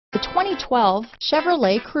The 2012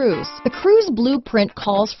 Chevrolet Cruze. The Cruze blueprint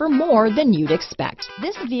calls for more than you'd expect.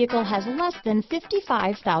 This vehicle has less than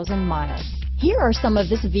 55,000 miles. Here are some of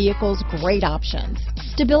this vehicle's great options: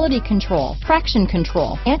 stability control, traction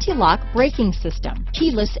control, anti-lock braking system,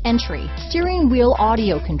 keyless entry, steering wheel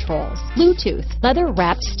audio controls, Bluetooth,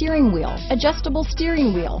 leather-wrapped steering wheel, adjustable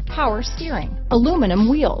steering wheel, power steering, aluminum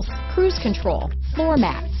wheels, cruise control, floor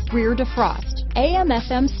mats, rear defrost,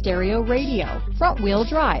 AM/FM stereo radio, front-wheel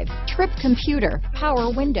drive, trip computer,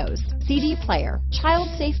 power windows, CD player, child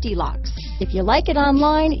safety locks. If you like it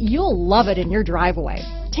online, you'll love it in your driveway.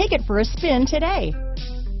 Take it for a spin today.